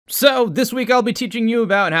So, this week I'll be teaching you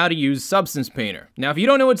about how to use Substance Painter. Now, if you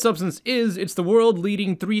don't know what Substance is, it's the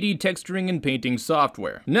world-leading 3D texturing and painting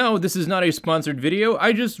software. No, this is not a sponsored video,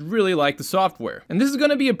 I just really like the software. And this is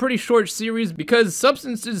gonna be a pretty short series because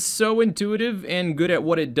Substance is so intuitive and good at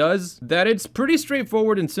what it does that it's pretty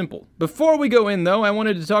straightforward and simple. Before we go in though, I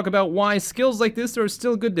wanted to talk about why skills like this are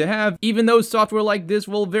still good to have, even though software like this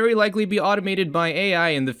will very likely be automated by AI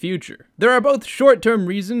in the future. There are both short-term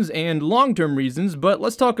reasons and long-term reasons, but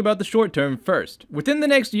let's talk about the short term first. Within the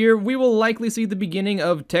next year, we will likely see the beginning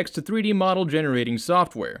of text to 3D model generating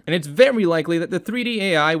software, and it's very likely that the 3D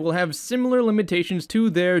AI will have similar limitations to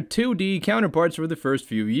their 2D counterparts for the first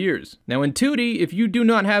few years. Now in 2D, if you do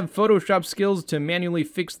not have Photoshop skills to manually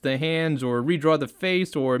fix the hands or redraw the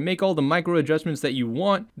face or make all the micro adjustments that you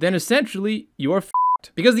want, then essentially you're f***ed.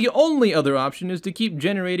 Because the only other option is to keep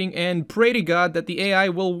generating and pray to God that the AI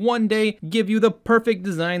will one day give you the perfect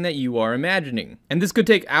design that you are imagining. And this could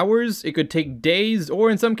take hours, it could take days, or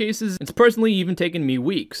in some cases, it's personally even taken me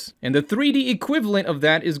weeks. And the 3D equivalent of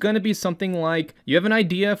that is going to be something like, you have an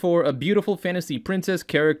idea for a beautiful fantasy princess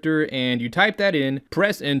character, and you type that in,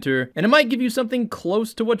 press enter, and it might give you something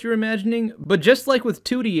close to what you're imagining, but just like with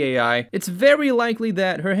 2D AI, it's very likely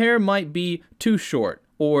that her hair might be too short,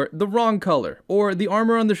 or the wrong color, or the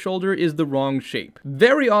armor on the shoulder is the wrong shape.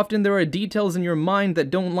 Very often there are details in your mind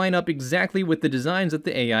that don't line up exactly with the designs that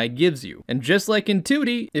the AI gives you. And just like in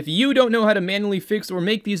 2D, if you don't know how to manually fix or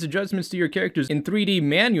make these adjustments to your characters in 3D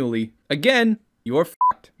manually, again, you're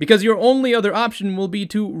f***ed. Because your only other option will be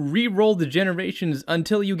to re-roll the generations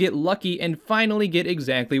until you get lucky and finally get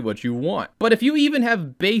exactly what you want. But if you even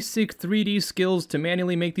have basic 3D skills to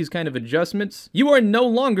manually make these kind of adjustments, you are no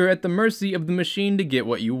longer at the mercy of the machine to get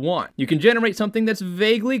what you want. You can generate something that's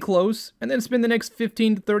vaguely close, and then spend the next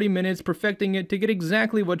 15 to 30 minutes perfecting it to get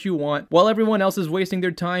exactly what you want, while everyone else is wasting their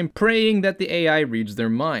time praying that the AI reads their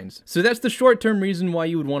minds. So that's the short-term reason why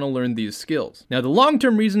you would want to learn these skills. Now the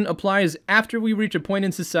long-term reason applies after we reach a point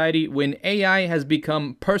in society when AI has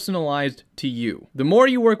become personalized to you. The more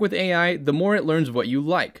you work with AI, the more it learns what you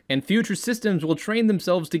like, and future systems will train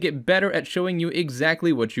themselves to get better at showing you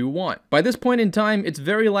exactly what you want. By this point in time, it's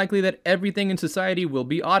very likely that everything in society will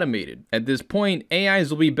be automated. At this point, AIs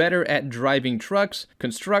will be better at driving trucks,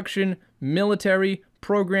 construction, military,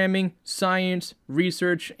 programming, science,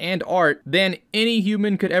 research, and art than any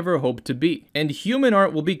human could ever hope to be. And human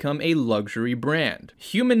art will become a luxury brand.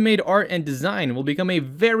 Human-made art and design will become a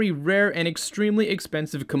very rare and extremely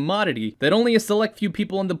expensive commodity that only a select few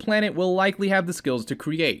people on the planet will likely have the skills to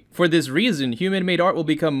create. For this reason, human-made art will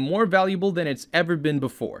become more valuable than it's ever been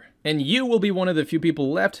before. And you will be one of the few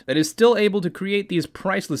people left that is still able to create these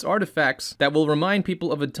priceless artifacts that will remind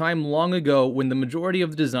people of a time long ago when the majority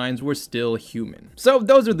of the designs were still human. So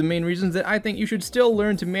those are the main reasons that I think you should still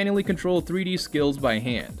learn to manually control 3D skills by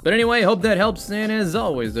hand. But anyway, hope that helps, and as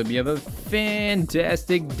always, hope you have a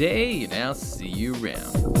fantastic day, and I'll see you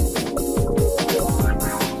around.